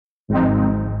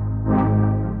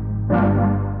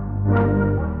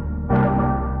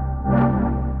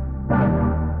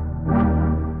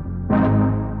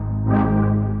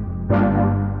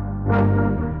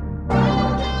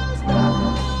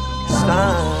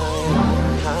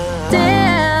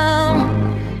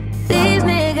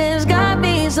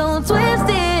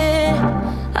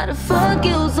How the fuck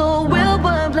you so real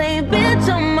but play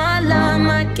bitch on my line?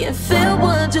 I can feel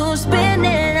what you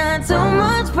spinning. Not too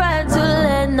much pride to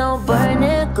let no burn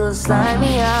niggas slide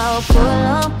me out. Pull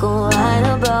up, go right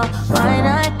about mine.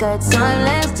 I got time,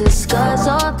 let's discuss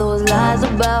all those lies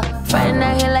about fighting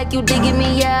out here like you digging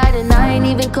me out, and I ain't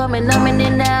even coming, I'm in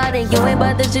and out, and you ain't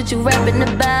about the shit you rapping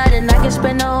about, and I can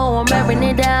spend the whole, I'm wearing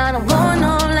it down. I'm going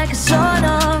home like a sort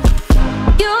of.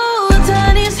 You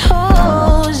tell these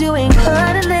hoes you ain't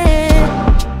cuddling,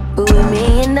 but with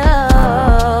me you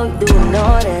know you doing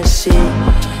all that shit.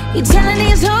 You telling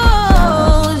these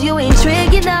hoes you ain't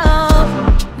tricking off,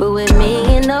 but with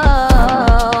me you know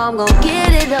I'm gon'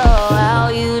 get it all. How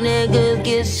you niggas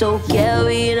get so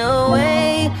carried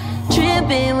away,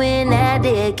 tripping when that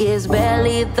dick is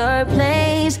barely third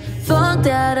place. Fucked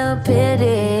out of pity,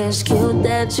 it's cute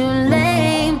that you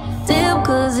lame. Still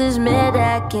cause it's mid,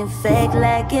 I can fake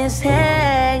like it's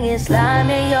hang. It's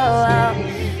slimy you out,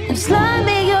 it's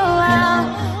slimy you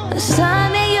out, it's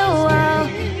slimy you out.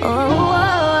 Oh, oh,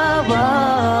 oh,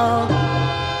 oh.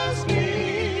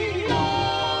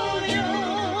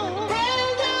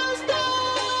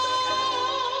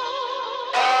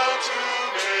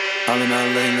 All in that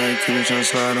late night, keepin' tryna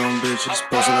slide on bitches.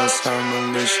 Posted outside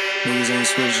militia, niggas ain't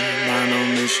switching. Lying on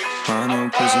mission, lying on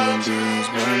pussy and billions,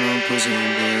 lying on pussy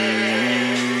and billions.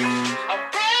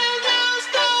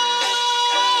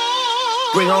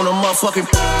 Bring on the motherfucking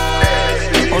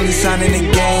only sign in the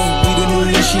game. We the new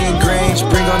Lucian Grange.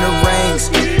 Bring on the rings,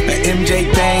 the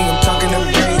MJ thing. I'm talking the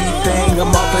Brady thing.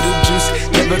 I'm off of the juice,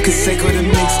 never Conseco the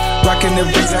mix. Rockin' the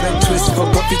bricks out of twist. For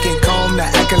Buffy can comb,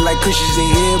 not acting like Christian's in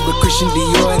here, but Christian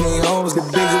Dior and they homes. The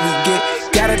bigger we get,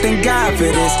 gotta thank God for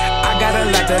this. I got a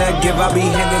lot that I give, I be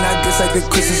handing out gifts like the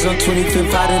Christmas on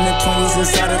 25th. Out in the 20s,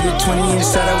 inside of the 20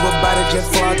 inside I would buy the jet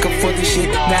before I could afford the shit.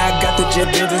 Now I got the jet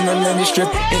building the landing strip.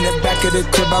 In the back of the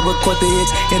crib, I record the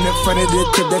hits. In the front of the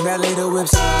crib, then I lay the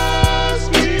whips.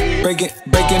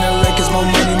 Breaking the records, more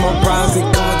money, more problems that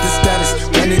come with the status.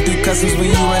 Running through customs when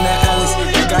you in the Alice.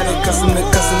 I got it custom the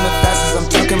fastest. I'm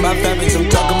talking about fabrics, I'm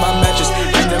talking about mattress.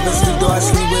 I never sleep, though I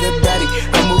sleep with a baddie.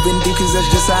 I'm moving deep cause that's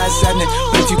just how it's happening.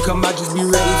 But if you come out, just be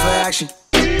ready for action.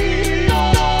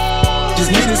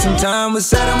 Just needed some time, was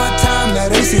sad on my time.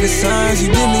 Now they see the signs, you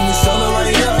didn't leave me solo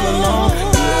right here all alone.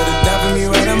 You had to die for me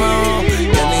right on my own.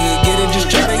 That nigga get it, just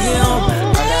try to get home.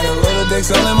 I got a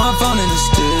Rolodex all in my phone and it's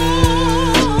still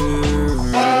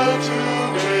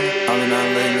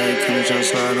tryna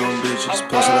slide on bitches,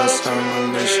 posted outside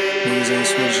militia. Niggas ain't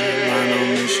switching, lying on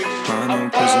mission, lying on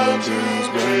pussy and billions,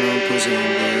 lying on pussy and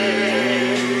billions.